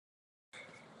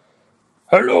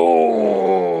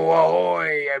Hello,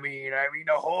 ahoy,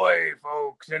 ahoy,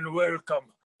 folks, and welcome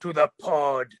to the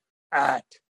pod at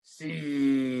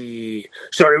sea.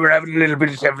 Sorry, we're having a little bit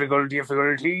of technical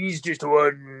difficulties. Just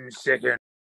 1 second.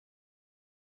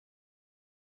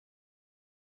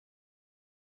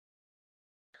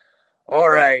 All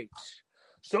right.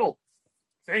 So,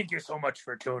 thank you so much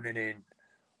for tuning in.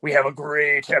 We have a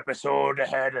great episode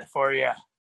ahead for you.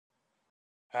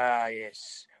 Ah,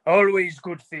 yes. Always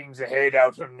good things ahead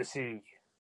out on the sea.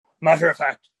 Matter of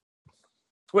fact,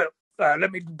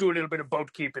 let me do a little bit of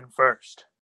boat keeping first.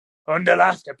 On the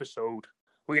last episode,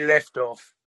 we left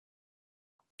off,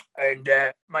 and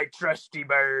my trusty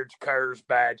bird,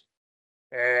 Carlsbad,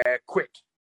 quit.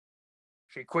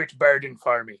 She quit birding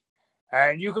for me.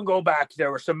 And you can go back,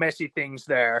 there were some messy things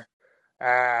there.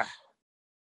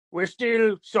 We're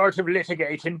still sort of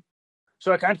litigating,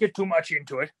 so I can't get too much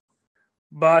into it.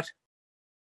 But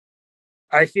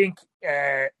I think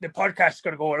the podcast is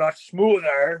going to go a lot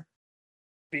smoother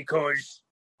because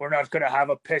we're not going to have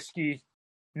a pesky,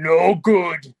 no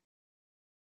good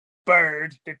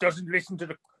bird that doesn't listen to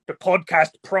the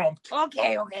podcast prompt.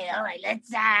 Okay, all right. Let's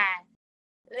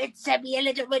be a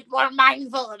little bit more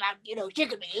mindful about, she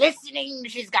could be listening.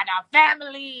 She's got a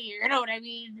family. You know what I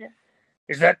mean?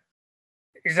 Is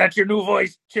that your new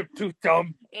voice, Chip Tooth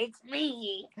Tom? It's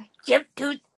me, Chip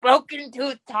Tooth, Broken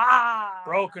Tooth Tom.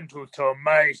 Broken Tooth Tom.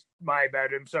 My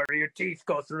bad. I'm sorry. Your teeth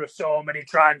go through so many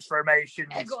transformations.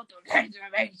 I go through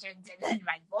transformations, and then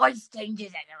my voice changes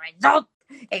as a result.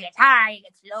 It gets high, it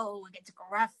gets low, it gets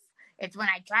gruff. It's when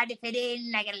I try to fit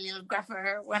in, I get a little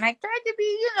gruffer. When I try to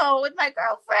be, with my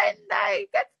girlfriend, I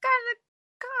get kind of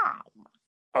calm.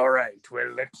 All right,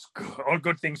 well, that's all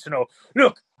good things to know.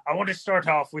 Look, I want to start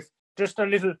off with just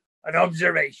an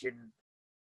observation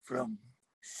from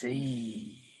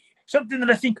sea. Something that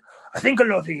I think a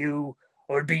lot of you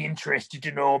would be interested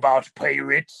to know about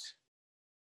pirates.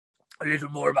 A little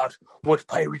more about what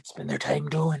pirates spend their time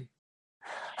doing.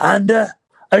 And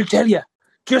I'll tell you,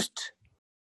 just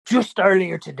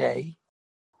earlier today,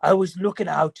 I was looking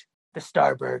out the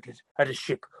starboard at a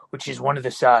ship, which is one of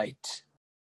the sides.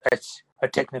 That's a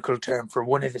technical term for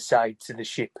one of the sides of the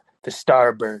ship, the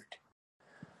starboard.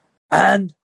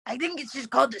 And I think it's just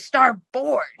called the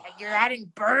starboard. Like you're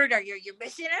adding bird, or you're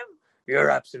missing him?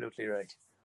 You're absolutely right.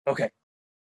 Okay.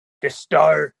 The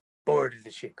starboard of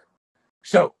the ship.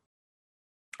 So,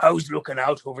 I was looking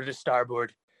out over the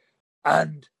starboard,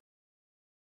 and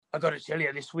I gotta tell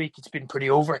you, this week it's been pretty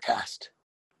overcast.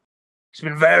 It's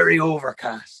been very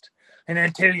overcast. And I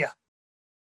tell you,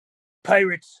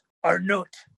 pirates are not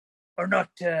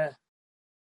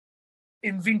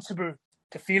invincible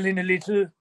to feeling a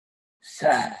little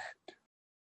sad.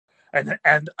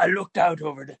 And I looked out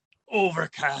over the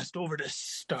overcast, over the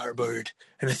starboard,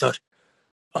 and I thought,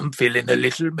 I'm feeling a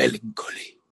little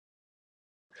melancholy.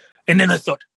 And then I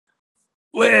thought,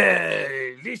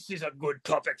 well, this is a good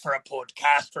topic for a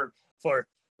podcast for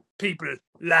people,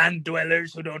 land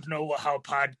dwellers who don't know how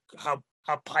pirates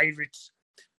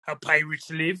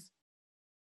live,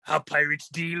 how pirates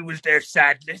deal with their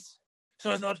sadness.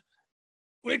 So I thought,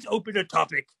 let's open a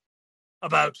topic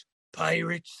about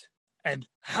pirates and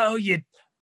how you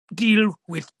deal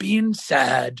with being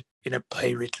sad in a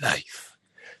pirate life.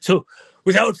 So,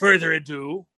 without further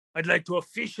ado, I'd like to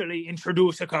officially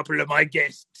introduce a couple of my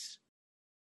guests.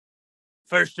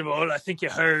 First of all, I think you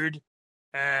heard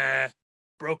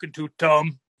Broken Tooth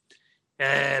Tom,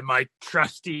 my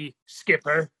trusty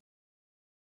skipper,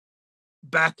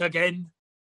 back again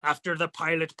after the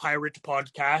Pilot Pirate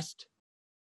podcast.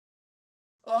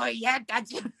 Oh, yeah,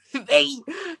 that's me.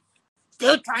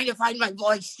 Still trying to find my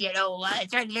voice,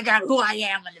 trying to figure out who I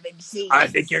am on the big sea. I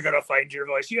think you're going to find your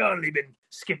voice. You've only been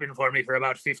skipping for me for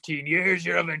about 15 years.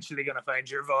 You're eventually going to find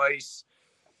your voice.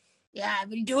 Yeah,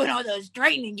 I've been doing all those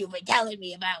training you've been telling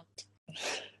me about.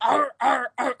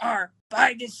 R,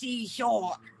 by the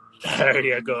seashore. There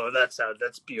you go. That's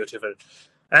beautiful.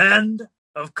 And,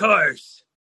 of course,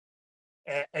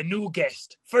 a new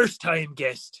guest, first-time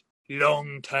guest,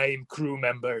 long-time crew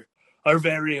member, our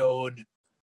very own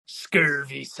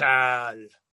Scurvy Sal.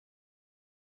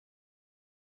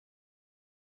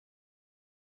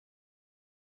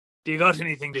 Do you got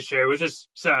anything to share with us,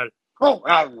 Sal?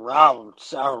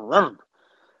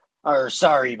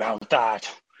 Sorry about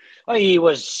that. I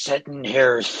was sitting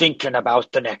here thinking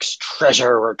about the next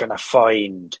treasure we're gonna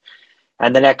find,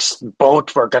 and the next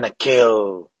boat we're gonna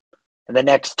kill, and the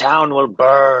next town will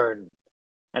burn,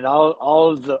 and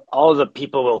all the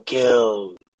people will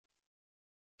kill.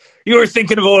 You were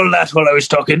thinking of all that while I was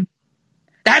talking?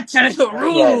 That's a little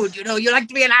rude, Yes. You like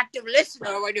to be an active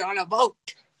listener when you're on a boat.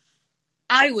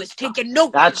 I was taking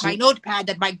notes That's- with my notepad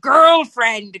that my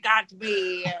girlfriend got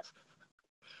me.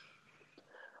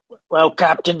 Well,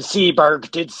 Captain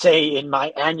Seaberg did say in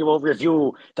my annual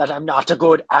review that I'm not a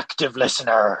good active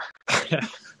listener.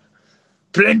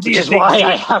 Plenty Which of is why things.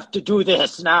 I have to do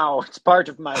this now. It's part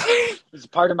of my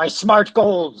SMART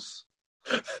goals.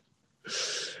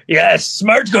 Yes,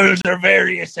 smart goals are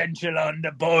very essential on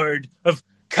the board of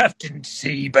Captain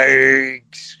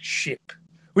Seaberg's ship.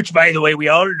 Which, by the way, we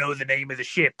all know the name of the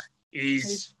ship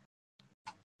is...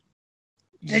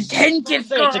 The tentacles.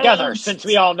 Say it together, since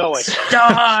we all know it.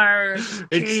 Star It's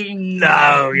King.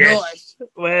 no, yes.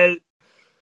 North.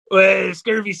 Well,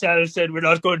 Scurvy Sal said we're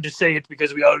not going to say it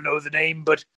because we all know the name,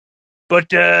 but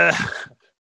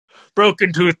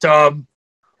Broken Tooth Tom.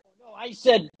 No, I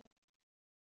said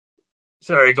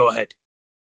Sorry, go ahead.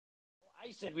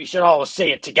 we should all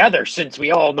say it together since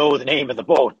we all know the name of the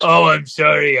boat. Oh, I'm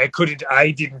sorry.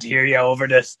 I didn't hear you over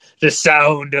the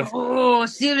sound of... Oh,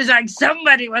 seems like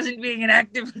somebody wasn't being an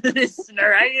active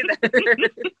listener either.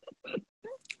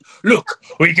 Look,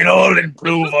 we can all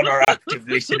improve on our active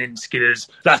listening skills.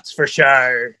 That's for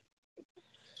sure.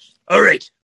 All right.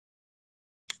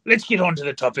 Let's get on to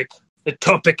the topic. The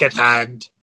topic at hand.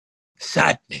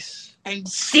 Sadness. And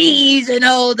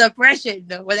seasonal depression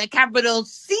with a capital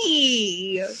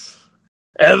C.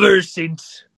 Ever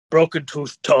since Broken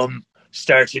Tooth Tom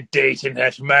started dating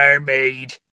that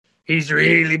mermaid, he's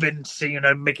really been singing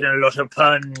and making a lot of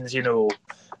puns, you know.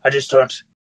 I just don't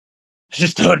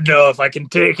know if I can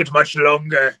take it much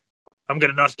longer. I'm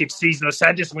going to not get seasonal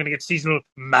sadness, I'm going to get seasonal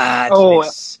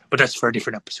madness. But that's for a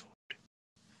different episode.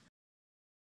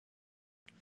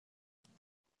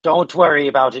 Don't worry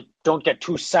about it. Don't get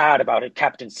too sad about it,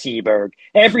 Captain Seaberg.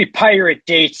 Every pirate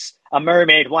dates a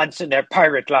mermaid once in their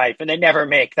pirate life, and they never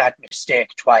make that mistake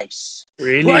twice.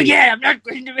 Really? Well, yeah, I'm not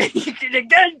going to make it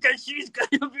again because she's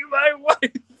going to be my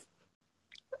wife.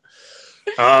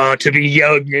 Oh, to be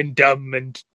young and dumb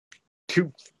and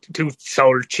too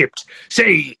soul chipped.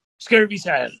 Say, Scurvy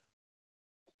Sal,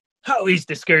 how is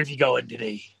the scurvy going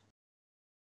today?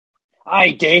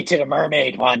 I dated a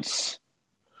mermaid once,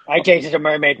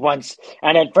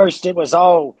 and at first it was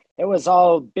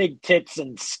all big tits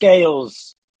and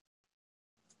scales.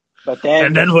 But then...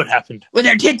 And then what happened? With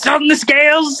her tits on the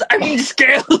scales? I mean,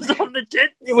 scales on the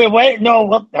tits?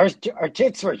 Our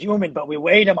tits were human, but we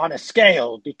weighed them on a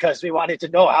scale because we wanted to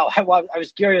know I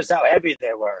was curious how heavy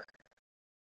they were.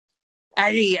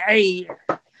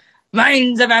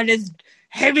 Mine's about as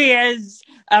heavy as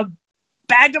a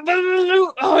bag of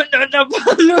balloons. Oh, no,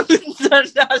 balloons are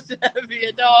not heavy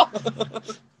at all.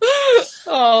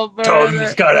 Oh, brother.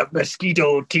 Tom's got a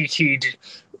mosquito teeth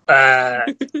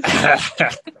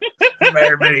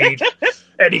mermaid.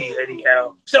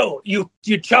 Anyhow. So, you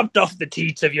chopped off the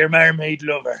teats of your mermaid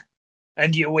lover,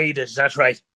 and you weighed it, is that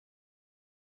right?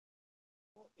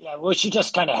 Yeah, well, she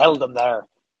just kind of held them there.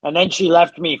 And then she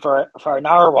left me for a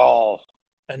narwhal.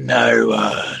 A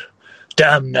narwhal.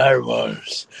 Damn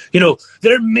narwhals. You know,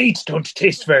 their meats don't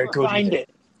taste very good. Find it.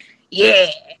 Yeah,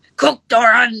 cooked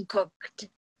or uncooked.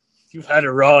 You've had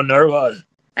a raw narwhal.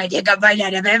 I take a bite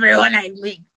out of everyone I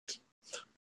meet.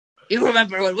 You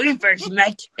remember when we first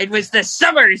met? It was the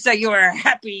summer, so you were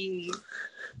happy.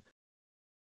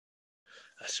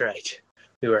 That's right.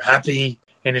 We were happy,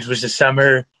 and it was the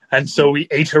summer, and so we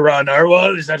ate a raw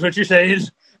narwhal. Is that what you're saying?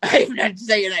 I'm not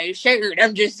saying I shared.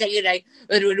 I'm just saying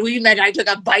when we met, I took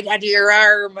a bite out of your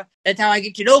arm. That's how I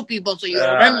get to know people, so you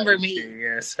remember me.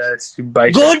 Yes, that's too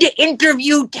bite. Good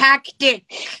interview tactic.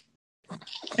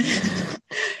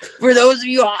 For those of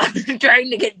you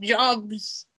trying to get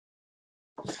jobs.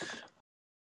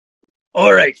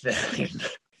 All right, then.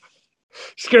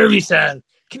 Scurvy Sal,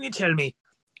 can you tell me,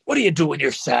 what do you do when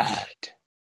you're sad?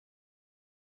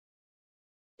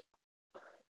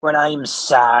 When I'm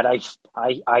sad, I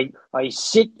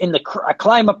sit in I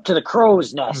climb up to the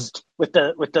crow's nest with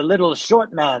the little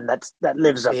short man that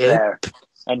lives up there,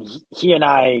 and he and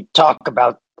I talk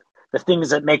about the things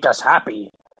that make us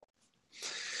happy.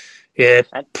 Yeah.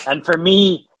 And for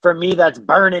me, that's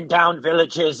burning down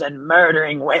villages and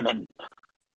murdering women.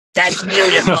 That's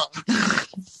beautiful.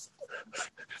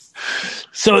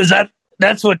 So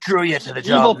that's what drew you to the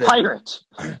job? Evil pirate.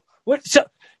 What?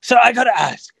 So I gotta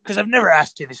ask, because I've never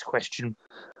asked you this question,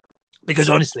 because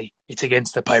honestly, it's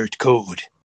against the pirate code.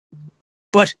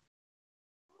 But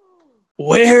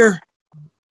where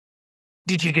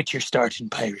did you get your start in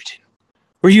pirating?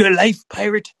 Were you a life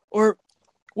pirate, or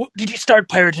did you start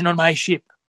pirating on my ship?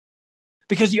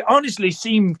 Because you honestly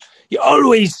you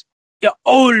always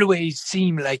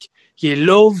seem like you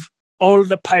love all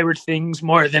the pirate things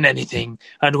more than anything.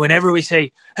 And whenever we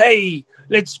say, "Hey,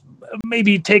 let's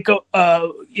maybe take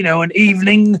an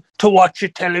evening to watch a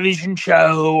television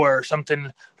show or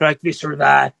something like this or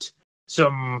that,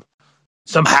 some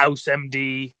house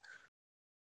MD,"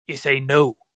 you say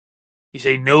no. You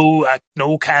say no.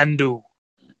 No can do.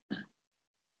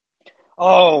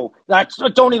 Oh,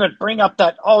 don't even bring up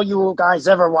that all you guys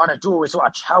ever want to do is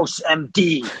watch House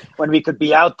MD when we could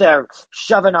be out there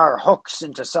shoving our hooks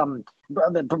into some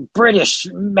British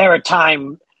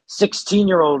maritime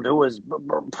 16-year-old who was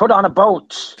put on a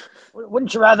boat.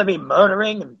 Wouldn't you rather be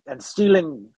murdering and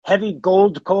stealing heavy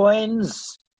gold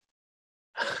coins?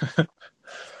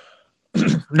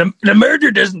 The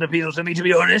murder doesn't appeal to me, to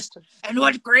be honest. And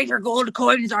what greater gold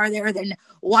coins are there than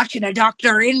watching a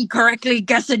doctor incorrectly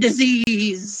guess a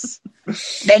disease?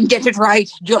 Then get it right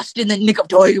just in the nick of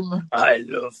time. I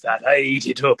love that. I eat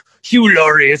it up. Hugh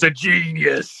Laurie is a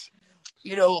genius.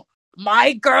 You know,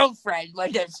 my girlfriend,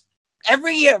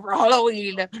 every year for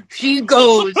Halloween, she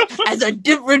goes as a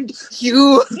different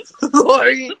Hugh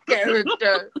Laurie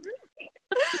character.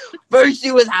 First she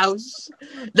was House,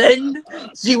 then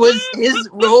she was his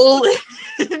role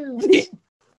in Veep.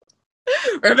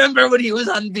 Remember when he was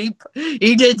on Veep?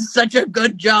 He did such a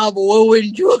good job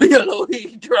wooing Julia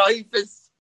Louis-Dreyfus.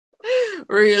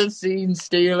 Real scene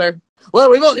stealer.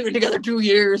 Well, we've only been together 2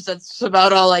 years. That's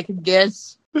about all I can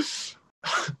guess.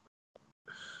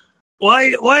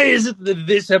 Why is it that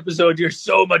this episode you're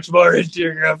so much more into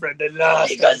your girlfriend than last?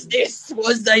 Because this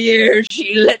was the year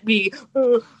she let me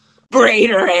braid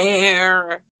her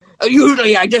hair.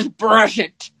 Usually I just brush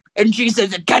it. And she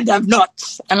says, it can't have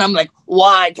knots. And I'm like,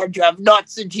 why can't you have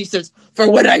knots? And she says,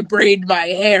 for when I braid my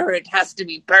hair, it has to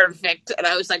be perfect. And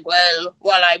I was like, well,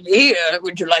 while I'm here,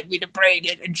 would you like me to braid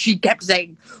it? And she kept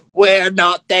saying, we're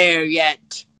not there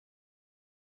yet.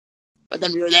 But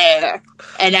then we were there.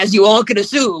 And as you all can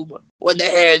assume, when the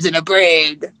hair's in a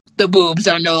braid, the boobs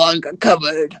are no longer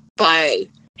covered by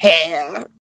hair.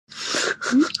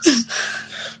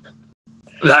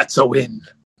 That's a win.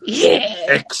 Yeah.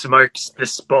 X marks the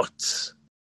spots.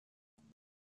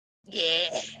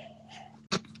 Yeah.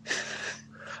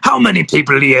 How many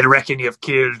people do you reckon you've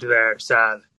killed there,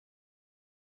 Sal?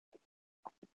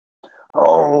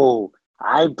 Oh,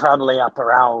 I'm probably up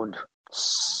around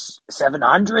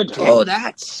 700. Oh,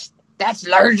 that's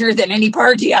larger than any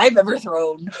party I've ever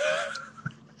thrown.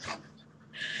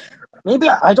 Maybe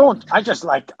I don't. I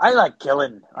like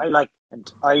killing. I like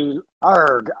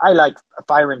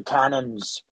firing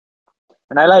cannons,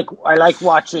 and I like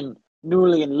watching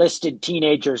newly enlisted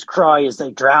teenagers cry as they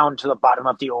drown to the bottom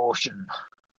of the ocean.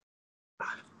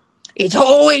 It's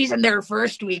always in their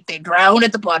first week they drown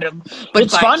at the bottom, but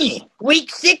It's funny. Week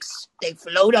 6 they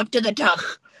float up to the top,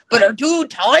 but are too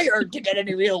tired to get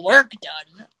any real work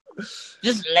done.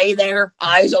 Just lay there,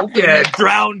 eyes open. Yeah,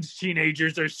 drowned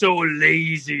teenagers are so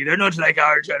lazy. They're not like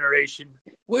our generation.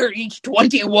 We're each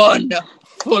 21,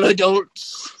 full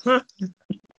adults.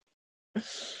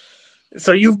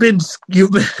 So you've been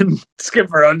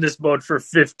skipper on this boat for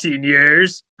 15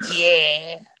 years?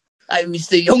 Yeah, I was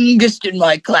the youngest in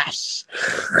my class.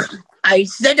 I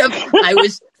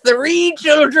was 3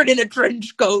 children in a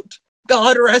trench coat.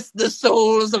 God rest the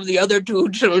souls of the other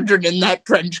 2 children in that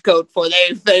trench coat, for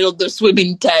they failed the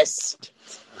swimming test.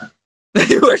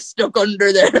 They were stuck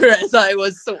under there as I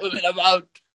was swimming about.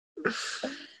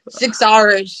 6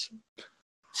 hours.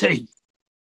 Say,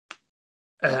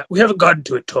 we haven't gotten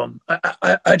to it, Tom.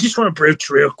 I just want to broach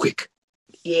real quick.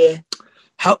 Yeah.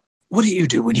 What do you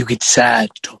do when you get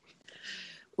sad, Tom?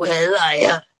 Well,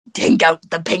 I take out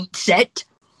the paint set.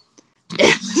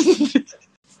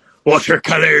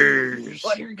 Watercolors,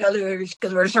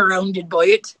 because we're surrounded by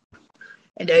it.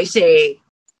 And I say,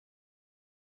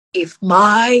 if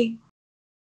my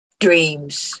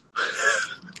dreams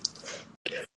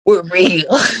were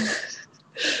real,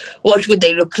 what would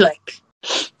they look like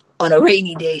on a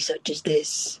rainy day such as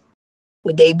this?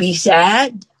 Would they be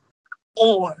sad?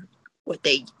 Or would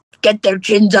they get their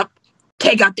chins up,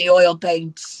 take out the oil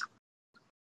paints?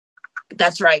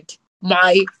 That's right.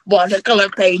 My watercolor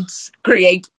paints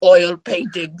create oil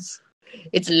paintings.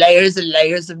 It's layers and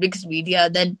layers of mixed media.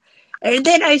 And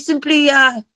then I simply,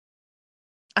 I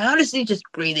honestly just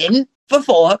breathe in for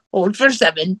 4, hold for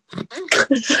 7,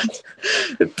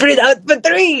 breathe out for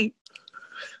 3.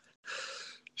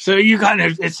 So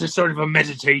it's a sort of a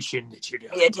meditation that you do.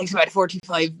 Yeah, it takes about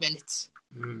 45 minutes.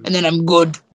 And then I'm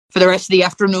good for the rest of the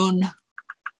afternoon.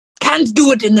 Can't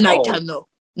do it in the nighttime, though.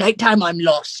 Nighttime, I'm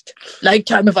lost.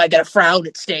 Nighttime, if I get a frown,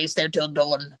 it stays there till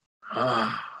dawn.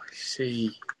 I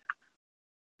see.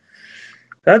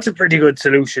 That's a pretty good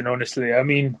solution, honestly. I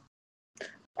mean,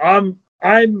 I'm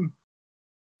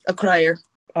A crier.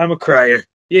 I'm a crier.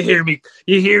 You hear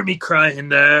me crying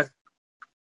there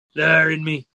in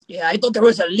me. Yeah, I thought there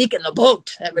was a leak in the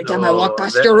boat. Every time I walk No,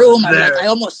 past your room, there. I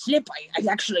almost slip.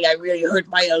 I really hurt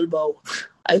my elbow.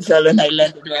 I fell and I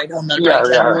landed right on the Yeah,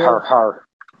 right elbow. her.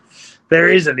 There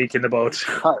is a leak in the boat.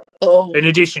 Oh. In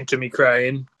addition to me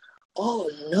crying. Oh,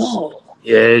 no.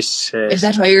 Yes. Is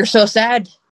that why you're so sad?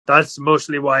 That's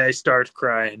mostly why I start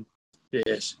crying.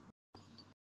 Yes.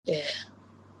 Yeah.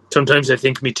 Sometimes I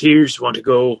think my tears want to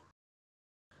go.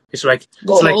 It's like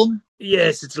home?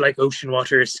 Yes, it's like ocean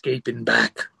water escaping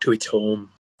back to its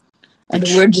home. And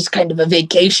we're just kind of a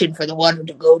vacation for the water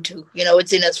to go to. You know,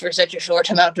 it's in us for such a short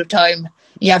amount of time.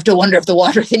 You have to wonder if the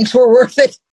water thinks we're worth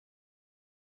it.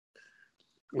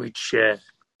 Which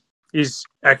is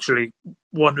actually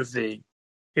one of the,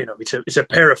 it's a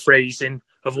paraphrasing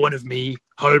of one of me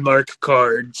Hallmark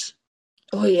cards.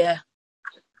 Oh, yeah.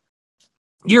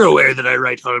 You're aware that I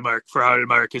write Hallmark for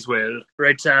Hallmark as well,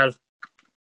 right, Sal?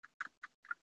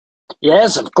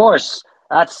 Yes, of course.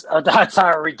 That's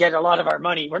how we get a lot of our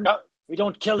money. We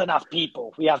don't kill enough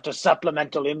people. We have to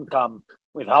supplemental income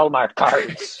with Hallmark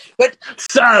cards. But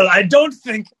Sal, I don't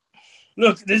think.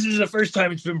 Look, this is the first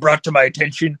time it's been brought to my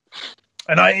attention,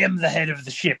 and I am the head of the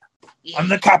ship. Yeah. I'm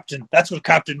the captain. That's what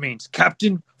captain means.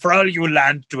 Captain, for all you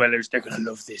land dwellers, they're going to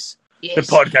love this. Yes. The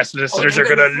podcast listeners are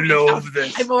going to love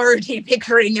this. I'm already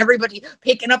picturing everybody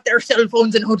picking up their cell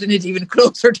phones and holding it even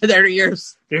closer to their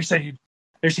ears. They're saying,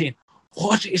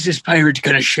 what is this pirate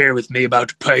going to share with me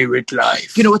about pirate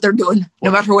life? You know what they're doing? What?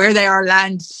 No matter where they are,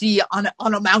 land, sea, on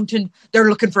a mountain, they're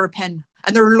looking for a pen.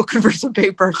 And they're looking for some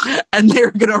paper. And they're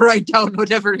going to write down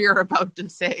whatever you're about to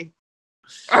say.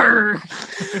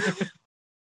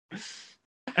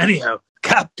 Anyhow,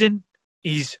 captain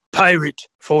is pirate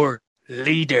for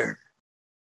leader.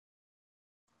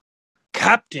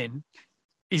 Captain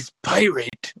is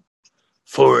pirate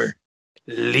for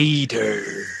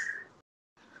leader.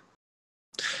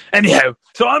 Anyhow,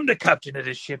 so I'm the captain of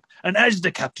this ship, and as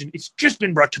the captain, it's just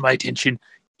been brought to my attention,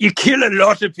 you kill a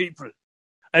lot of people.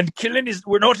 And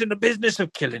we're not in the business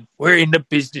of killing, we're in the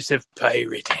business of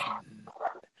pirating.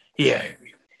 Yeah.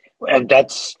 And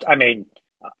that's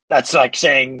like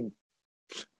saying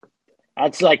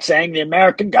the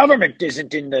American government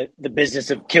isn't in the business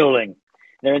of killing.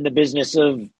 They're in the business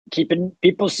of keeping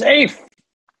people safe.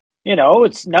 You know,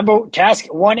 it's task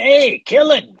 1A,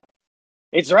 killing.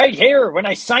 It's right here when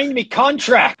I signed my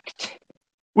contract.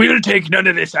 We'll take none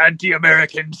of this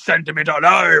anti-American sentiment on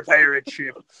our pirate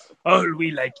ship.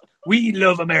 We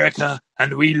love America,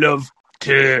 and we love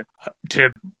to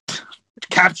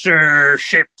capture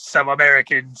ships of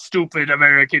stupid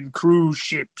American cruise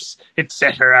ships,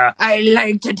 etc. I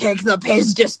like to take the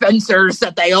Pez dispensers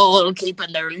that they all keep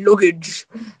in their luggage,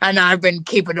 and I've been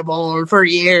keeping them all for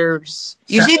years.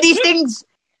 You see these things?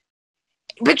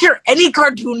 Picture any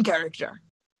cartoon character.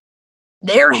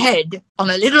 Their head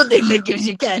on a little thing that gives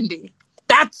you candy.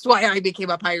 That's why I became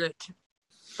a pirate.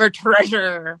 For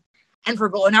treasure. And for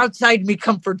going outside my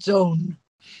comfort zone.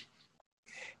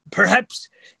 Perhaps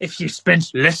if you spent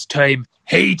less time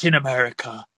hating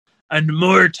America and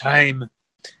more time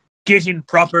getting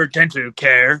proper dental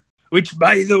care, which,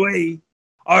 by the way,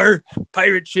 our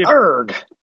pirate ship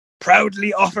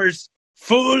proudly offers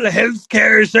full health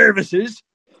care services.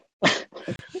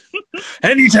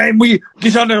 Anytime we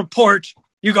get on a port,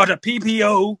 you got a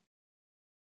PPO,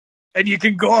 and you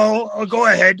can go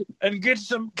ahead and get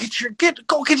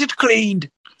it cleaned.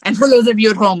 And for those of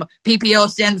you at home, PPO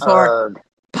stands for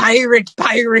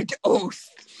Pirate Oath.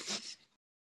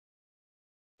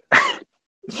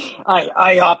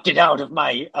 I opted out of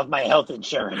my health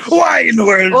insurance. Why in the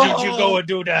world did you go and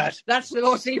do that? That's the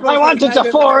most evil. I wanted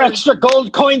the 4 extra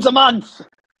gold coins a month.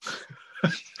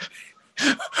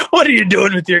 What are you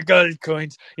doing with your gold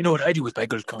coins? You know what I do with my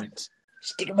gold coins?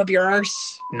 Stick them up your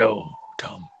arse. No,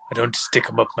 Tom. I don't stick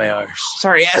them up my arse.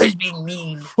 Sorry, I was being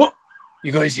mean. What?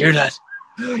 You guys hear that?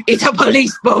 It's a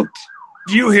police boat.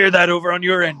 Do you hear that over on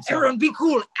your end? Everyone be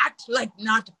cool. Act like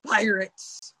not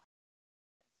pirates.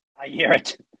 I hear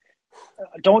it.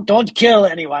 Don't kill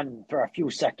anyone for a few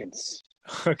seconds.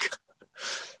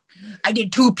 I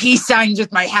did 2 peace signs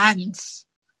with my hands.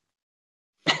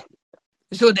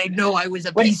 So they'd know I was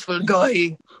a peaceful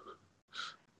guy.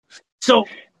 So,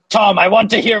 Tom, I want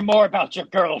to hear more about your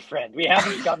girlfriend. We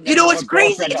haven't gotten. You know, it's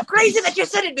crazy. It's crazy that you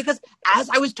said it, because as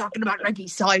I was talking about my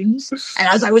peace signs, and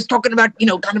as I was talking about,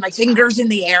 kind of my fingers in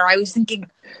the air, I was thinking,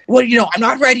 well, I'm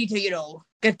not ready to,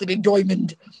 get the big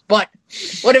diamond. But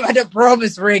what about a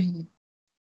promise ring?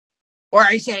 Or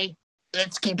I say,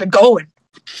 let's keep it going.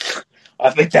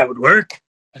 I think that would work.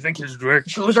 I think it would work.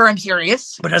 Shows her I'm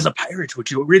serious. But as a pirate,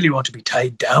 would you really want to be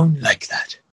tied down like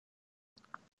that?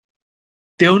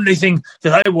 The only thing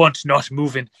that I want not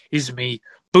moving is me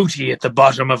booty at the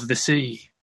bottom of the sea.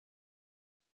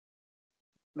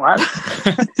 What?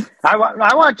 I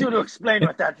want you to explain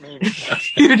what that means.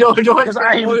 You don't Because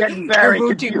I am getting very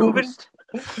confused.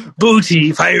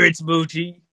 Booty, pirates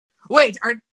booty. Wait,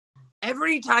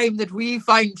 every time that we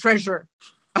find treasure,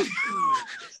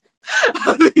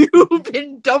 have you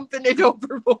been dumping it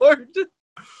overboard?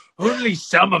 Only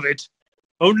some of it.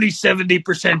 Only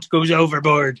 70% goes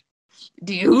overboard.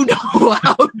 Do you know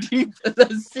how deep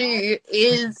the sea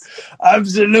is?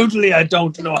 Absolutely, I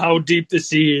don't know how deep the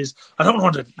sea is. I don't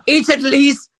want to... It's at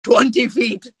least 20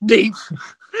 feet deep.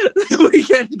 We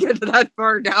can't get that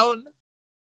far down.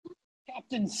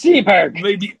 Captain Seaberg!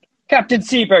 Maybe... Captain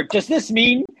Seaberg, does this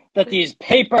mean that these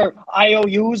paper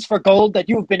IOUs for gold that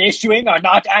you've been issuing are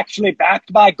not actually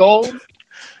backed by gold?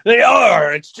 They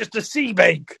are. It's just a sea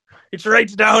bank. It's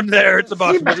right down there at the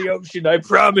bottom of the ocean. I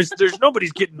promise.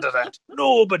 Nobody's getting to that.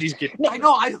 Nobody's getting. I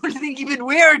know. I don't think even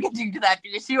we're getting to that. Do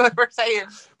you see what we're saying?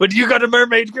 But you got a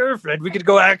mermaid girlfriend. We could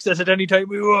go access it anytime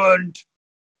we want.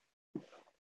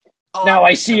 Oh, Now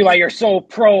I see why you're so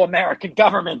pro-American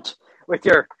government with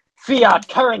your fiat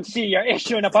currency you're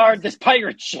issuing aboard this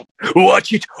pirate ship.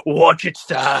 Watch it,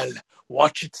 Sal.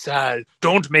 Watch it, Sal.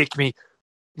 Don't make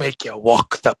you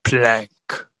walk the plank.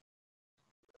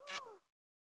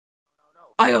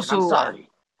 I also. I'm sorry.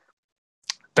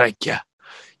 Thank you.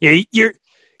 Yeah,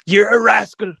 you're a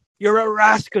rascal. You're a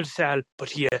rascal, Sal.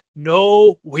 But you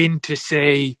know when to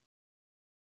say,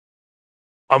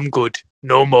 "I'm good.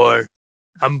 No more.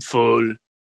 I'm full.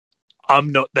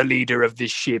 I'm not the leader of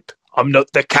this ship. I'm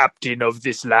not the captain of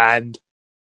this land."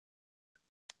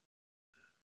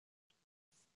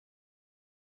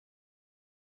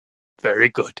 Very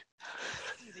good.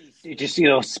 Did you see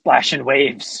those splashing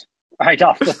waves right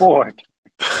off the board?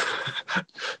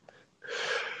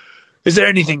 Is there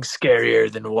anything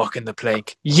scarier than walking the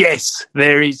plank? Yes,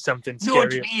 there is something Not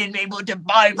scarier. being able to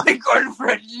buy my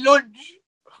girlfriend lunch.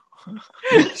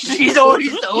 She's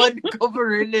always the one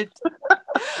covering it.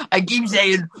 I keep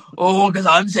saying, because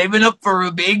I'm saving up for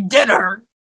a big dinner.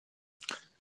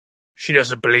 She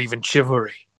doesn't believe in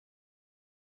chivalry.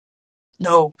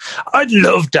 No. I'd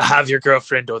love to have your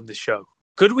girlfriend on the show.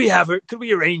 Could we have her? Could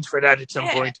we arrange for that at some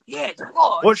point? Yes, of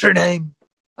course. What's her name?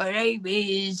 Her name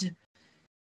is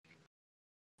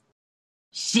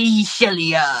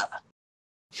Celia.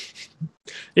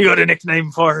 You got a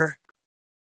nickname for her?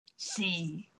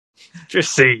 C.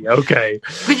 Just C, okay.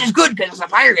 Which is good because I'm a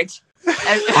pirate.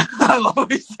 I'm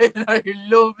always saying I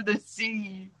love the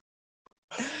sea.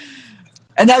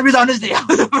 And that was honestly how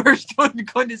the first one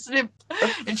kind of slipped.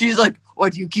 And she's like, "Why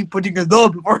do you keep putting a the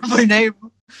before my name?"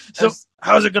 So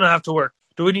how's it going to have to work?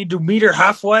 Do we need to meet her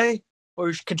halfway?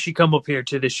 Or can she come up here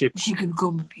to the ship? She can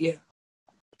come up here.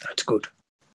 That's good.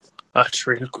 That's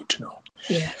really good to know.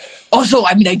 Yeah. Also,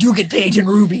 I do get paid in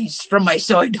rubies from my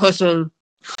side hustle.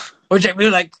 Which I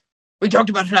feel like we talked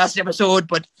about it last episode,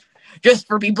 but just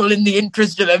for people in the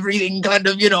interest of everything kind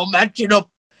of, matching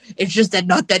up. It's just that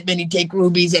not that many take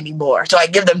rubies anymore. So I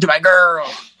give them to my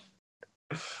girl.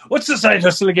 What's the side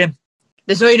hustle again?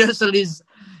 The side hustle is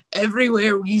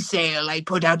everywhere we sail, I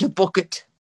put out a bucket.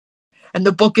 And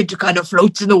the bucket kind of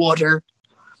floats in the water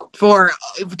for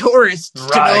tourists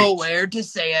to know where to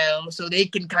sail so they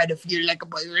can kind of feel like a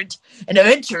pirate. And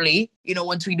eventually,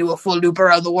 once we do a full loop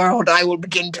around the world, I will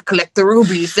begin to collect the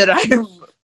rubies that I am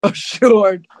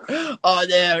assured are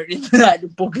there in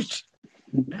that bucket.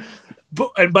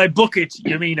 And by bucket,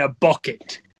 you mean a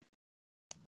bucket?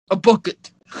 A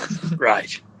bucket.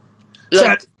 Right.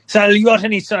 Like, Sal, you got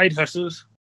any side hustles?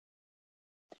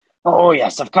 Oh,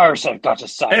 yes, of course I've got a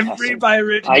side hustle. Every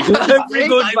pirate, I do. every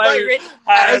good pirate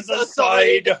has a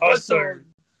side hustle.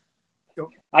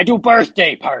 I do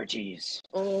birthday parties.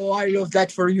 Oh, I love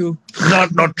that for you.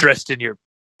 Not dressed in your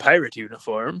pirate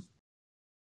uniform.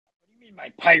 What do you mean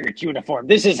my pirate uniform?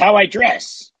 This is how I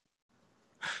dress.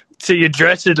 So you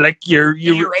dress it like your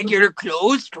regular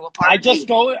clothes to a party?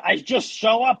 I just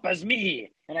show up as me,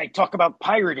 and I talk about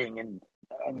pirating, and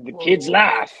the kids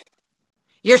laugh.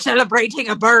 You're celebrating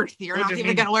a birth. You're What not do you even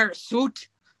mean? going to wear a suit.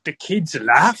 The kids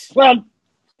laugh? Well,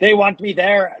 they want me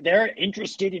there. They're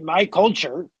interested in my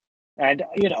culture, and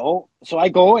so I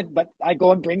go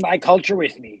and bring my culture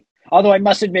with me. Although I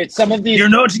must admit, some of these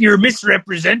You're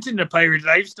misrepresenting the pirate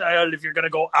lifestyle if you're going to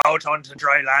go out onto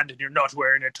dry land and you're not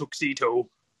wearing a tuxedo.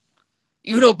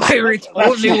 Pirates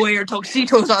only wear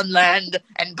tuxedos on land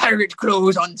and pirate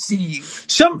clothes on sea.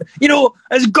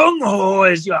 As gung-ho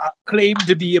as you claim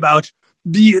to be about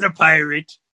being a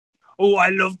pirate, I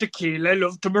love to kill, I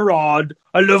love to maraud,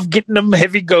 I love getting them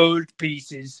heavy gold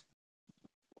pieces.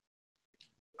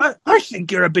 I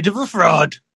think you're a bit of a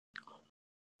fraud.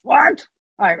 What?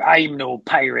 I'm no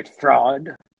pirate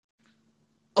fraud.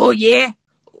 Oh, yeah?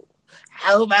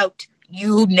 How about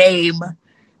you name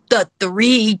the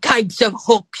 3 types of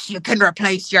hooks you can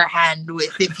replace your hand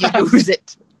with if you lose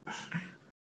it?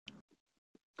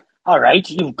 All right,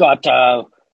 you've got a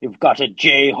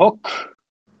J hook.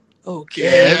 Okay.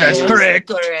 Yeah, that's correct.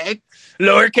 Correct.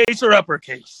 Lowercase or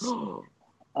uppercase?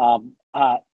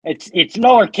 It's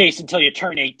lowercase until you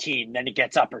turn 18, then it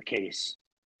gets uppercase.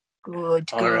 Good.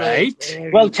 All right.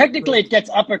 Very Well, good. technically it gets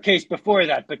uppercase before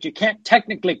that, but you can't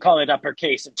technically call it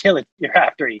uppercase until you're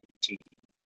after 18.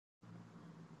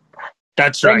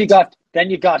 That's Then right. Then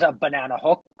you got a banana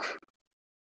hook.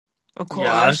 Of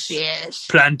course, Yes. yes.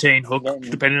 Plantain hook, Then-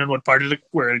 depending on what part of the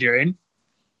world you're in.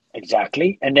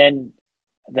 Exactly. And then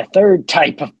the third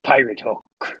type of pirate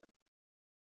hook.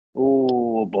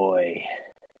 Oh boy.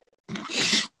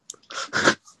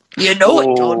 You know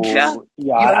it, don't you? Yeah,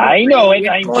 You're I know it. a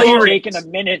I'm pirate. just taking a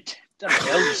minute to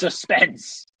build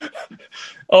suspense.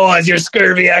 Oh, is your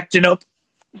scurvy acting up?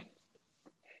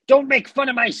 Don't make fun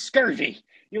of my scurvy.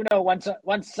 You know, once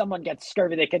someone gets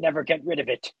scurvy, they can never get rid of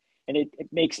it, and it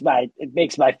makes my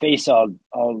face all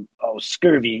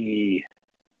scurvy.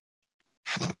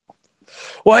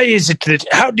 Why is it that?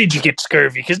 How did you get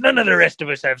scurvy? Because none of the rest of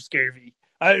us have scurvy.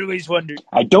 I always wondered.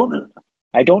 I don't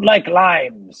like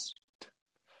limes.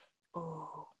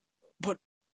 Oh, but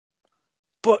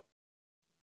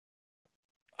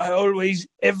I always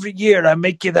every year I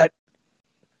make you that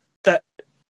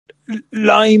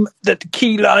lime, that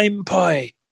key lime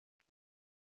pie.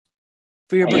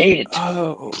 For your I hate it.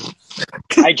 Oh.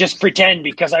 I just pretend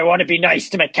because I want to be nice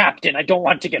to my captain. I don't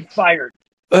want to get fired.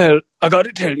 Well, I got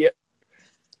to tell you,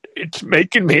 it's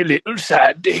making me a little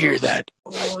sad to hear that.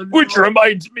 Oh, no. Which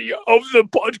reminds me of the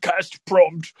podcast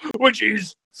prompt, which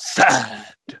is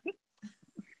sad.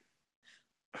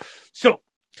 So,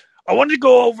 I want to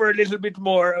go over a little bit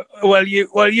more while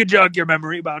you jog your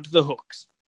memory about the hooks.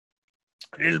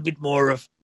 A little bit more of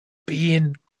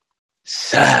being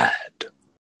sad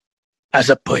as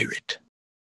a pirate.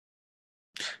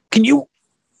 Can you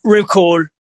recall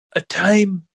a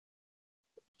time,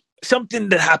 something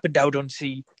that happened out on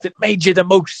sea that made you the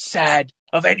most sad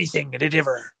of anything that had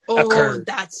ever occurred?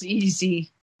 That's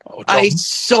easy. Oh, I Tom.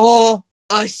 saw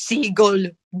a seagull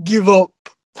give up.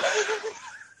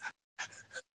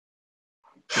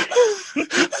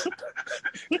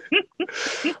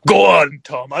 Go on,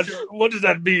 Tom. What does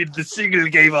that mean? The seagull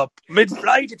gave up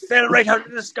mid-flight. It fell right out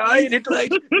of the sky and it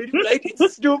Mid-flight,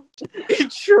 it stooped,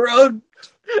 it shrugged,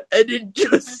 and it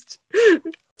just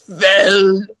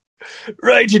fell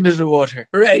right into the water,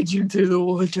 right into the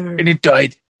water. and it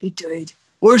died. It died.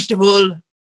 Worst of all,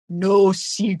 no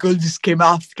seagulls came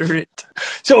after it.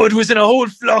 So it was in a whole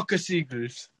flock of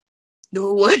seagulls.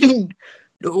 No one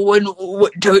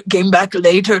came back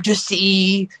later to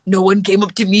see. No one came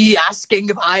up to me asking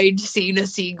if I'd seen a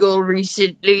seagull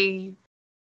recently.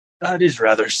 That is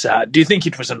rather sad. Do you think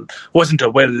it wasn't a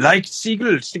well-liked seagull?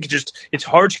 Do you think its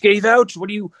heart gave out? Do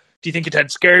you think it had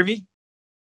scurvy?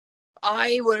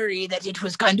 I worry that it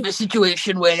was kind of a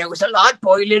situation where there was a lot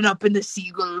boiling up in the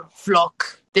seagull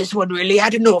flock. This one really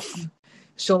had enough.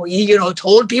 So he,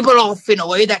 told people off in a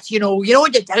way that, when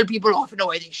you tell people off in a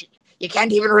way they should. You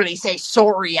can't even really say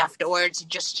sorry afterwards.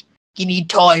 You need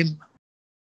time.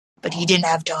 But he didn't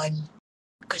have time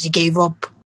because he gave up.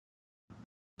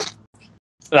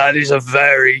 That is a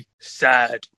very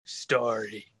sad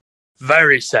story.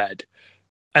 Very sad.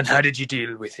 And how did you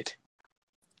deal with it?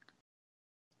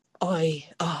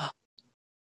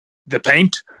 The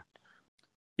paint?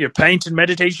 Your paint and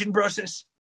meditation process?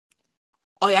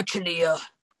 I actually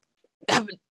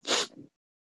haven't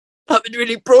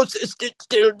really processed it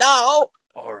till now.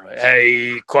 All right.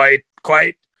 Hey, quiet,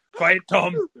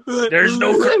 Tom. There's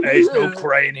no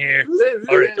crying here.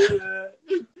 All right.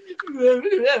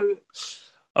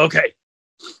 Okay.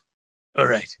 All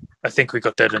right. I think we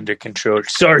got that under control.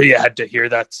 Sorry you had to hear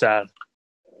that, Sal.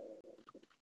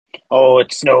 Oh,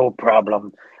 it's no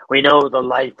problem. We know the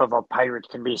life of a pirate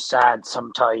can be sad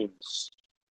sometimes.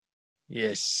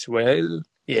 Yes, well,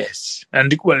 yes.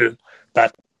 And,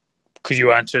 could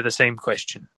you answer the same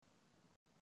question?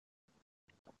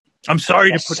 I'm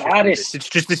sorry to put you through this. It's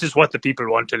just this is what the people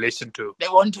want to listen to. They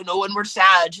want to know when we're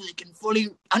sad so they can fully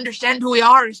understand who we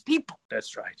are as people.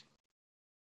 That's right.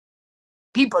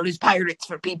 People is pirates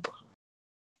for people.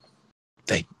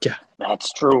 Thank you.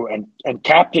 That's true. And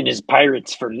captain is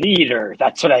pirates for leader.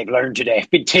 That's what I've learned today.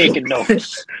 I've been taking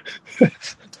notes.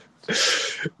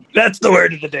 That's the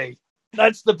word of the day.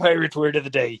 That's the pirate word of the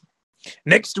day.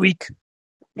 Next week,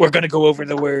 we're going to go over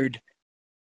the word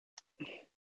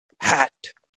hat.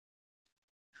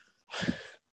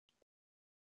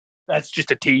 That's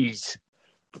just a tease.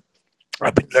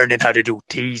 I've been learning how to do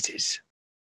teases.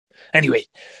 Anyway,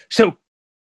 so,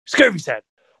 Scurvy Sad,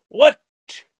 what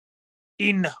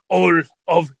in all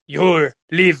of your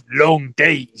live long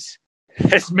days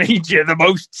has made you the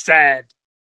most sad?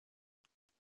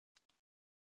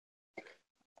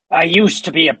 I used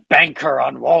to be a banker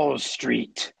on Wall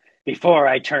Street before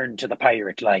I turned to the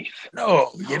pirate life.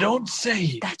 No, you don't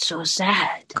say. That's so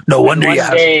sad. No wonder one you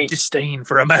have day- disdain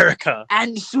for America.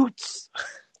 And suits.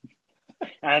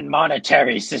 And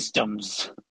monetary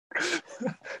systems.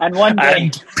 And one day,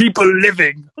 And people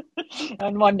living.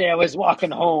 I was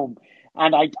walking home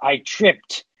and I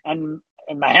tripped and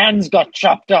my hands got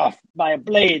chopped off by a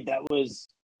blade that was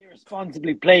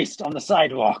irresponsibly placed on the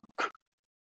sidewalk.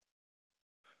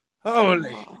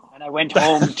 Holy. And I went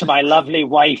home to my lovely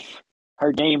wife.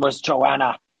 Her name was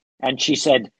Joanna. And she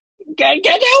said, Get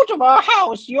out of our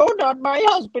house. You're not my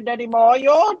husband anymore.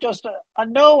 You're just a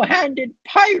no-handed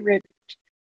pirate.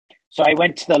 So I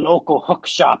went to the local hook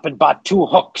shop and bought 2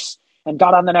 hooks and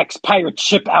got on the next pirate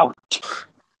ship out.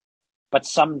 But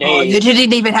someday... Oh, you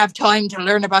didn't even have time to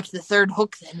learn about the 3rd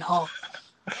hook then, huh?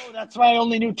 Oh, that's why I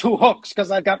only knew 2 hooks,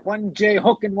 because I got 1 J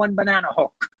hook and 1 banana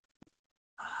hook.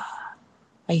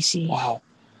 I see. Wow.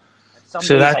 Some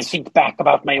So days I that's- think back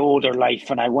about my older life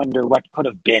and I wonder what could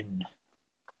have been.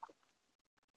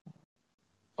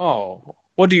 Oh,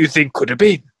 what do you think could have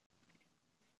been?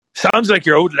 Sounds like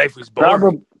your old life was boring.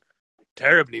 Probably,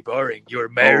 Terribly boring. You were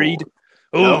married.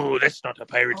 No. Oh, that's not a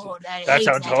pirate. Oh, That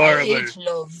sounds horrible. I hate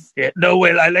love. Yeah, no,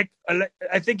 well,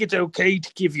 I think it's okay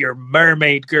to give your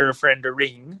mermaid girlfriend a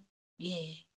ring,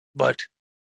 Yeah. but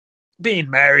being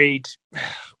married,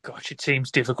 gosh, it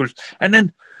seems difficult. And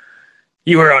then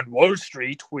you were on Wall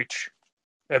Street, which,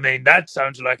 I mean, that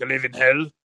sounds like a living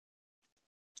hell.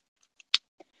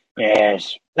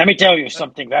 yes. Let me tell you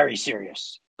something very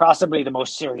serious. Possibly the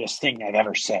most serious thing I've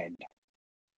ever said.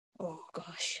 Oh,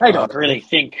 gosh. I don't really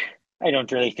think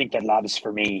that love's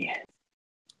for me.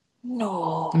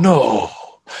 No. No,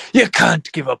 you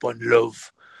can't give up on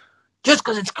love Just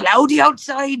because it's cloudy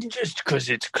outside? just because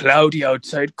it's cloudy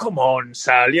outside. Come on,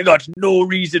 Sal, you got no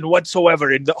reason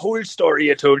whatsoever in the whole story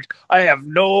you told. I have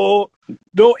no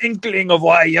inkling of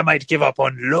why you might give up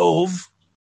on love.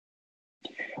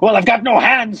 Well, I've got no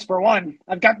hands, for one.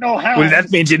 I've got no hands. Well,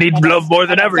 that means you need And love more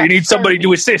than and I've ever. You got need somebody to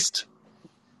Scurvy. assist.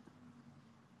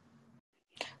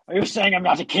 Are you saying I'm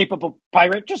not a capable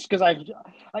pirate just because I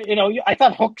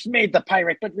thought hooks made the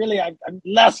pirate, but really I'm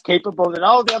less capable than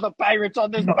all the other pirates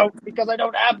on this boat because I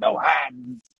don't have no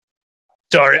hands.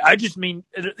 Sorry, I just mean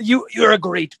you're a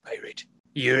great pirate.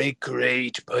 You're a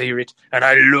great pirate, and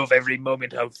I love every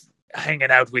moment of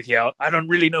hanging out with you. I don't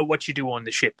really know what you do on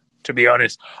the ship, to be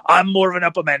honest. I'm more of an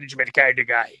upper management kind of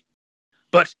guy.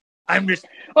 But I'm just...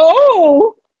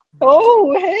 Oh,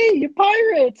 hey, you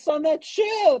pirates on that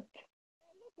ship.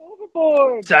 Look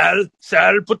overboard.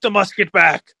 Sal, put the musket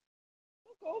back.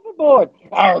 Look overboard.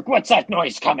 Arg, what's that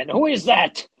noise coming? Who is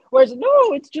that? Where's it?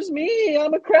 No, it's just me.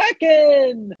 I'm a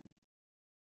kraken.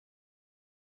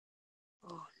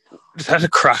 Is that a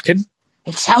kraken?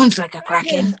 It sounds like a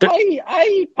kraken. I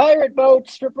eat pirate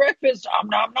boats for breakfast.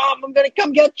 Nom nom. I'm gonna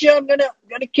come get you. I'm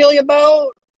gonna kill your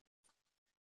boat.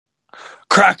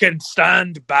 Kraken,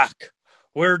 stand back.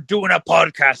 We're doing a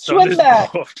podcast on Swim this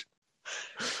back. boat.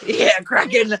 Yeah,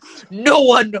 kraken. No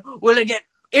one will get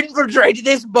infiltrated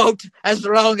this boat as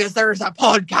long as there's a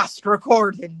podcast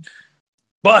recording.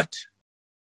 But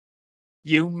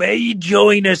you may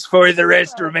join us for the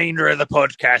remainder of the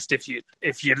podcast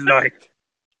if you'd like.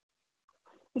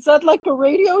 Is that like a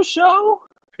radio show?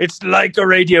 It's like a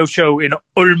radio show in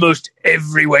almost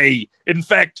every way. In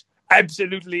fact,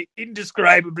 absolutely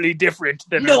indescribably different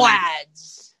than No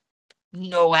ads.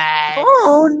 No ads.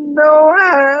 Oh, no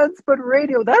ads, but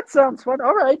radio. That sounds fun.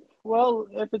 All right. Well,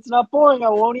 if it's not boring, I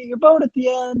won't eat your boat at the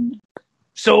end.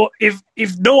 So if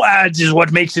no ads is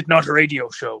what makes it not a radio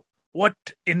show, what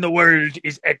in the world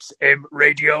is XM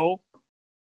radio?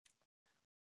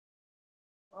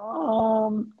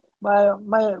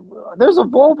 There's a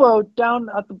Volvo down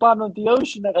at the bottom of the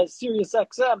ocean that has Sirius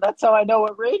XM. That's how I know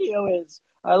what radio is.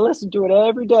 I listen to it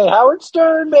every day. Howard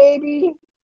Stern, baby.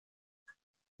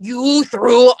 You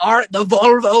threw the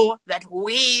Volvo that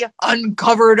we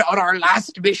uncovered on our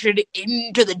last mission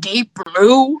into the deep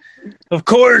blue? Of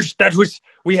course,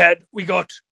 we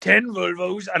got 10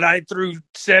 Volvos and I threw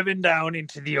 7 down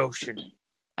into the ocean.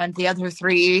 And the other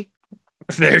 3?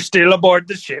 They're still aboard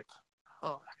the ship.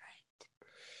 Oh,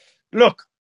 Look,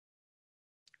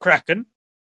 Kraken,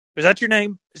 is that your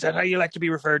name? Is that how you like to be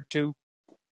referred to?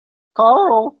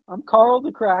 Carl. I'm Carl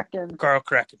the Kraken. Carl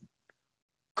Kraken.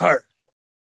 Carl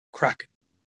Kraken.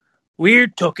 we're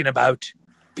talking about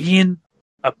being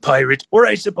a pirate, or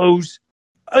I suppose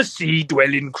a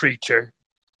sea-dwelling creature.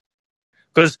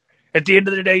 Because at the end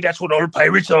of the day, that's what all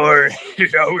pirates are.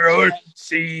 We're all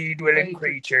sea-dwelling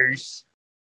creatures.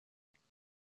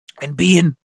 And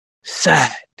being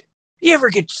sad. You ever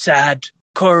get sad,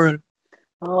 Coral?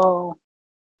 Oh,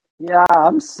 yeah,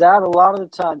 I'm sad a lot of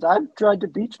the times. I've tried to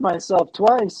beach myself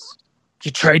twice. You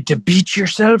tried to beach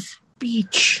yourself?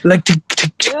 Beach? Like to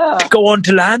Yeah, go on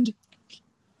to land?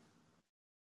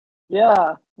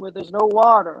 yeah, where there's no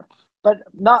water. But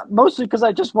not mostly because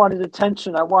I just wanted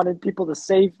attention. I wanted people to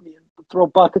save me and throw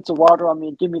buckets of water on me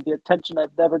and give me the attention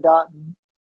I've never gotten.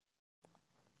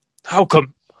 How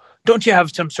come? Don't you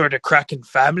have some sort of Kraken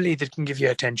family that can give you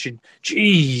attention?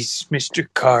 Jeez, Mr.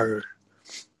 Carr.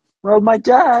 Well, my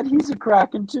dad, he's a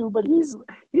Kraken too, but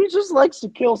he just likes to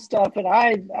kill stuff, and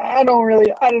I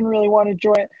didn't really want to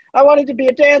join. I wanted to be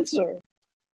a dancer.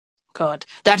 God,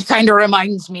 that kind of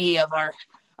reminds me of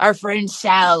our friend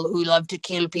Sal, who loved to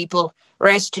kill people.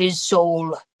 Rest his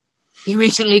soul. He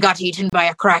recently got eaten by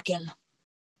a kraken.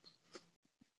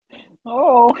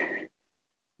 Oh,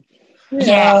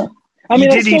 yeah. I He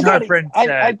mean, did eat our friend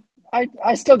Sal.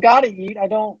 I still gotta eat. I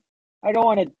don't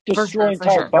want to destroy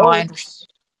entire boats.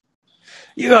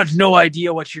 You got no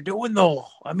idea what you're doing, though.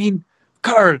 I mean,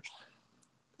 Carl,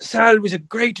 Sal was a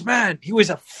great man. He was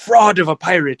a fraud of a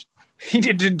pirate. He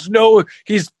didn't know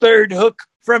his third hook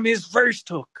from his first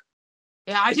hook.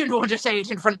 Yeah, I didn't want to say it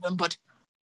in front of him, but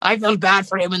I felt bad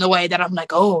for him in the way that I'm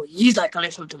like, oh, he's like a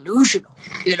little delusional.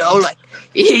 You know, like,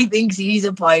 he thinks he's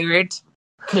a pirate.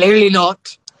 Clearly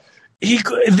not.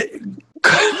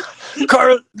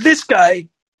 Carl, this guy,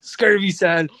 Scurvy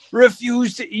Sal,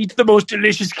 refused to eat the most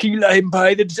delicious key lime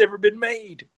pie that's ever been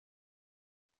made.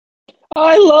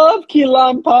 I love key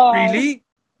lime pie. Really?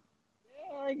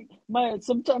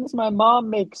 Sometimes my mom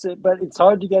makes it, but it's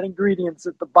hard to get ingredients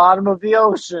at the bottom of the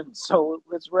ocean, so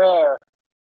it's rare.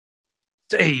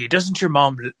 Hey,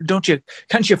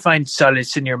 can't you find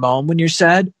solace in your mom when you're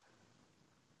sad?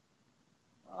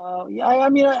 Yeah, I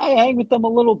mean, I hang with them a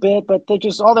little bit, but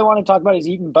all they want to talk about is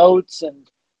eating boats and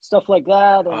stuff like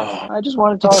that, and I just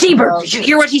want to talk Seabird, about... did you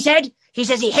hear what he said? He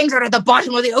says he hangs out at the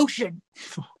bottom of the ocean.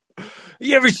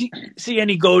 You ever see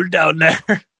any gold down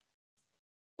there?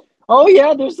 Oh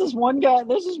yeah, there's this one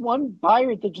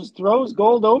pirate that just throws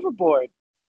gold overboard.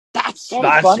 That's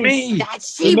funny. Me. That's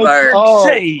Seabird.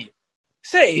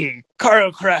 Say,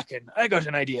 Carl Kraken, I got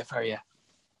an idea for you.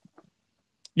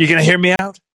 You gonna hear me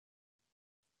out?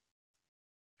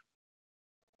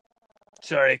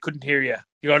 Sorry, I couldn't hear you.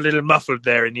 You got a little muffled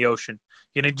there in the ocean.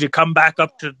 You need to come back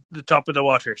up to the top of the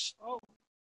waters. Oh.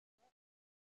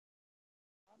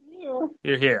 I'm here.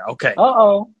 You're here, okay.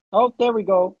 Uh-oh. Oh, there we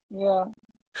go. Yeah.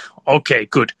 Okay,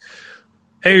 good.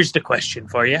 Here's the question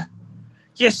for you.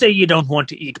 You say you don't want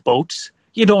to eat boats.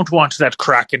 You don't want that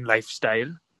Kraken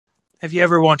lifestyle. Have you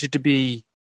ever wanted to be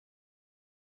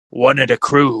one of the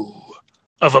crew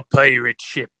of a pirate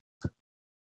ship,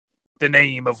 the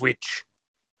name of which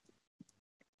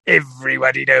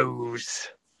everybody knows?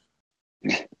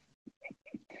 Yeah,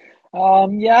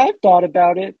 I've thought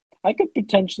about it. I could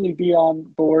potentially be on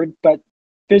board, but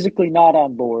physically not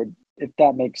on board, if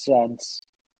that makes sense.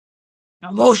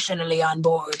 Emotionally on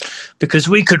board. Because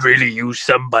we could really use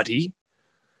some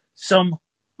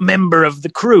member of the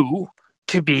crew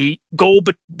to be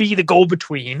the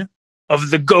go-between of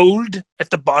the gold at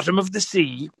the bottom of the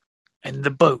sea and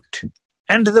the boat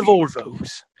and the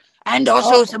Volvos. And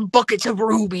also some buckets of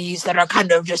rubies that are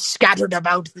kind of just scattered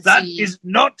about the sea. That is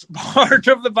not part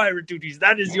of the pirate duties.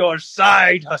 That is your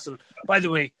side hustle. By the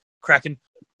way, Kraken,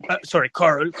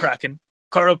 Carl Kraken.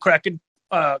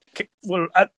 I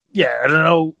don't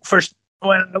know. First,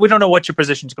 we don't know what your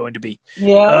position's going to be.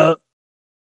 Yeah.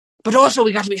 But also,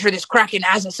 we got to be sure this Kraken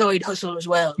has a side hustle as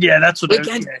well. Yeah, that's what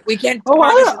we can't. Oh,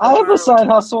 I have a side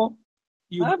hustle.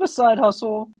 I have a side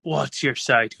hustle. What's your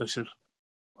side hustle?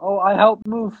 Oh, I help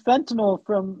move fentanyl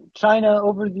from China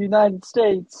over to the United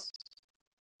States.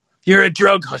 You're a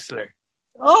drug hustler.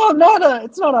 Oh,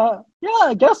 yeah,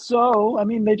 I guess so. I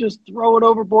mean, they just throw it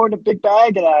overboard in a big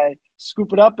bag and I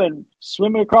scoop it up and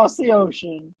swim it across the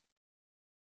ocean.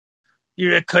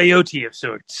 You're a coyote of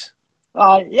sorts.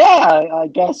 Yeah, I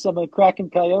guess I'm a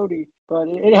Kraken coyote, but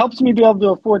it helps me be able to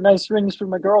afford nice rings for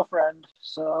my girlfriend,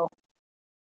 so.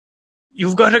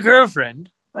 You've got a girlfriend?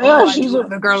 Yeah, she's a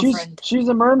girlfriend. She's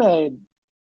a mermaid.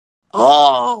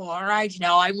 Oh, all right.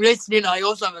 Now I'm listening. I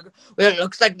also have it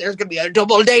looks like there's going to be a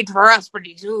double date for us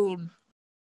pretty soon.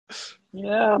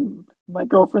 Yeah, my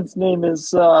girlfriend's name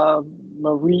is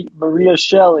Maria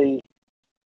Shelley.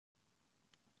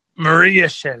 Maria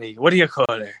Shelley. What do you call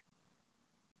her?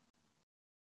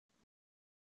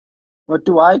 What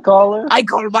do I call her? I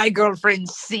call my girlfriend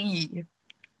C.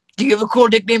 Do you have a cool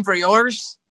nickname for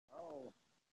yours?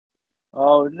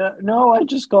 Oh no, I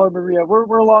just call her Maria.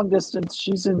 We're long distance.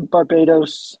 She's in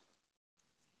Barbados.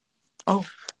 Oh,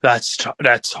 That's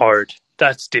hard.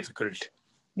 That's difficult.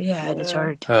 yeah, that's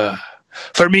hard.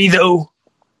 For me, though,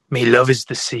 my love is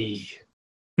the sea.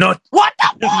 Not What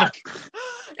the fuck?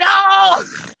 No!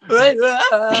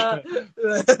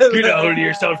 Get a hold of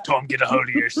yourself, Tom. Get a hold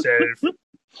of yourself.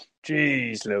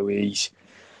 Jeez Louise.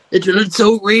 It was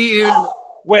so real.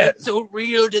 Well, It's so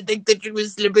real to think that she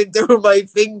was slipping through my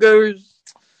fingers.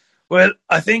 well,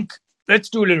 I think let's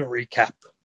do a little recap.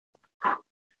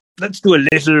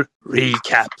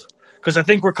 Because I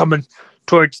think we're coming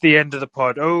towards the end of the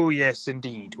pod. Oh, yes,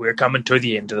 indeed. We're coming to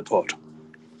the end of the pod.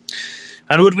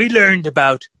 And what we learned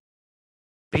about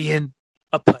being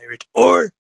a pirate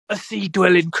or a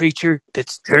sea-dwelling creature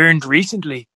that's turned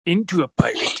recently into a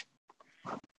pirate,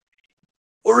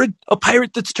 or a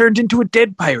pirate that's turned into a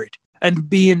dead pirate and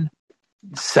being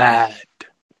sad.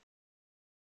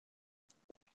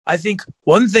 I think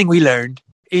one thing we learned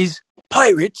is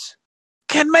pirates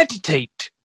can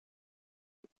meditate.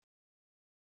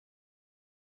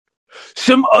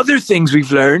 Some other things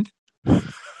we've learned: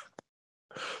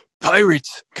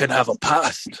 pirates can have a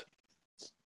past.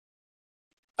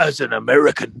 As an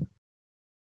American,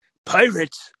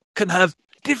 pirates can have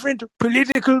different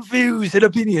political views and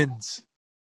opinions.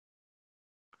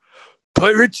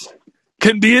 Pirates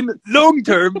can be in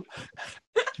long-term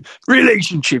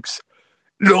relationships,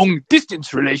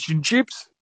 long-distance relationships,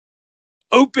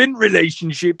 open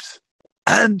relationships,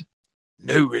 and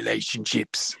no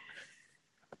relationships.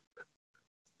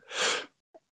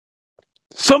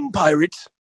 Some pirates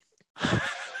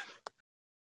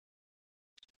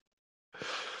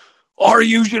are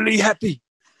usually happy.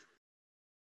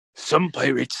 Some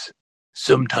pirates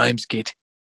sometimes get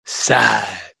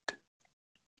sad.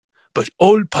 But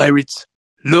all pirates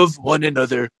love one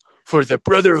another for the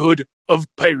brotherhood of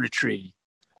piratry.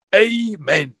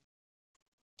 Amen.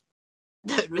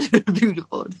 That was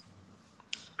beautiful.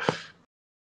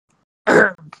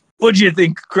 What do you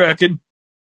think, Kraken?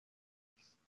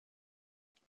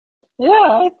 Yeah,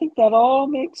 I think that all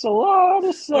makes a lot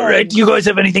of sense. All right, do you guys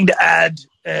have anything to add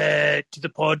to the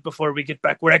pod before we get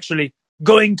back? We're actually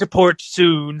going to port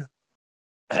soon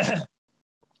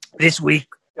this week.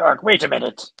 York, wait a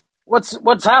minute.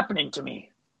 What's happening to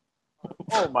me?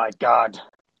 Oh my God!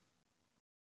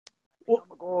 I'm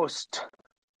a ghost.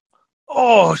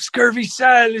 Oh, Scurvy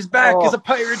Sal is back as a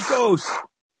pirate ghost.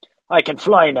 I can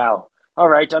fly now. All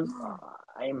right,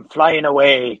 I'm flying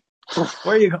away.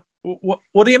 Where are you going?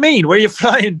 What do you mean? Where are you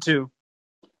flying to?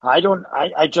 I've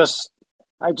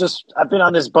been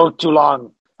on this boat too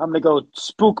long. I'm gonna go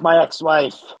spook my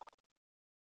ex-wife.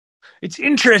 It's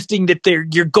interesting that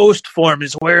your ghost form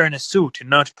is wearing a suit and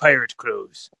not pirate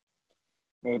clothes.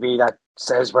 Maybe that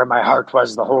says where my heart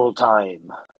was the whole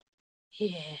time.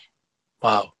 Yeah.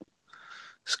 Wow.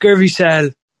 Scurvy Sal,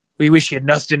 we wish you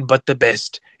nothing but the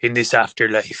best in this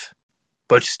afterlife.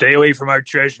 But stay away from our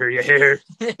treasure, you hear?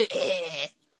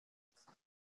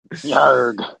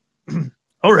 Yarg.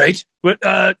 All right. Well,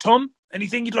 Tom,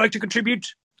 anything you'd like to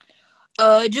contribute?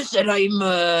 Just that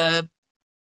I'm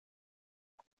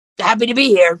happy to be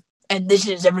here, and this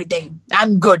is everything.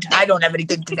 I'm good. I don't have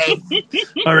anything today.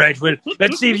 All right. Well,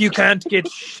 let's see if you can't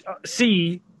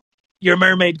see your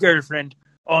mermaid girlfriend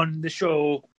on the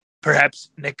show perhaps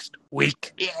next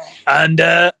week. Yeah.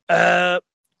 And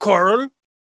Coral,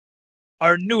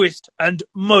 our newest and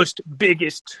most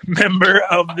biggest member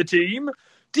of the team,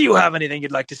 do you have anything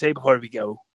you'd like to say before we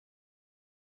go?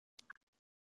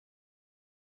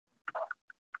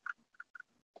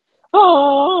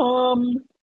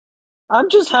 I'm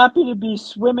just happy to be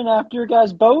swimming after your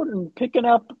guys' boat and picking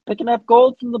up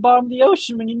gold from the bottom of the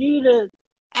ocean when you need it.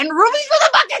 And rubies for the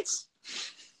buckets!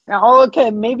 Now,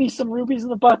 okay, maybe some rubies in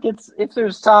the buckets if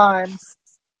there's time.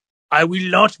 I will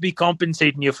not be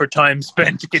compensating you for time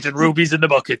spent getting rubies in the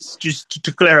buckets, just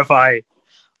to clarify.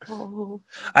 Oh.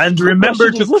 And remember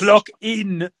to clock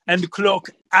in and clock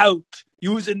out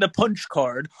using the punch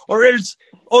card, or else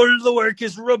all the work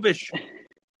is rubbish.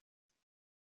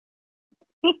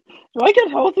 Do I get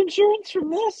health insurance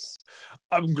from this?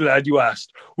 I'm glad you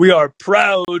asked. We are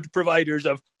proud providers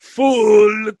of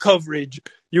full coverage.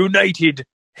 United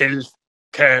Health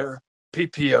Care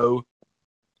PPO.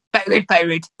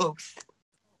 Pirate. Oh.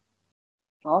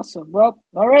 Awesome. Well,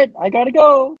 all right. I gotta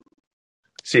go.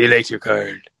 See you later,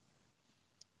 Carl.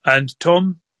 And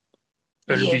Tom,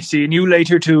 I'll Yeah. be seeing you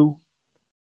later too.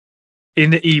 In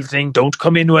the evening. Don't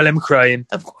come in while I'm crying.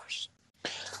 Of course.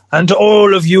 And to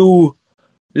all of you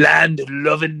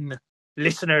land-loving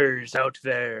listeners out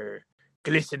there,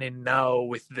 glistening now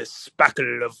with the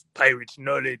spackle of pirate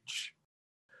knowledge,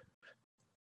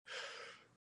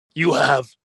 you have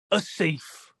a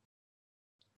safe,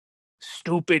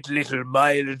 stupid little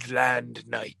mild land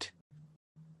night.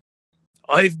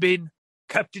 I've been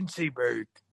Captain Seaberg,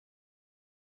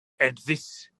 and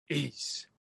this is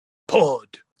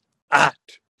Pod at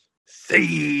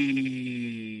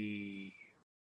Sea.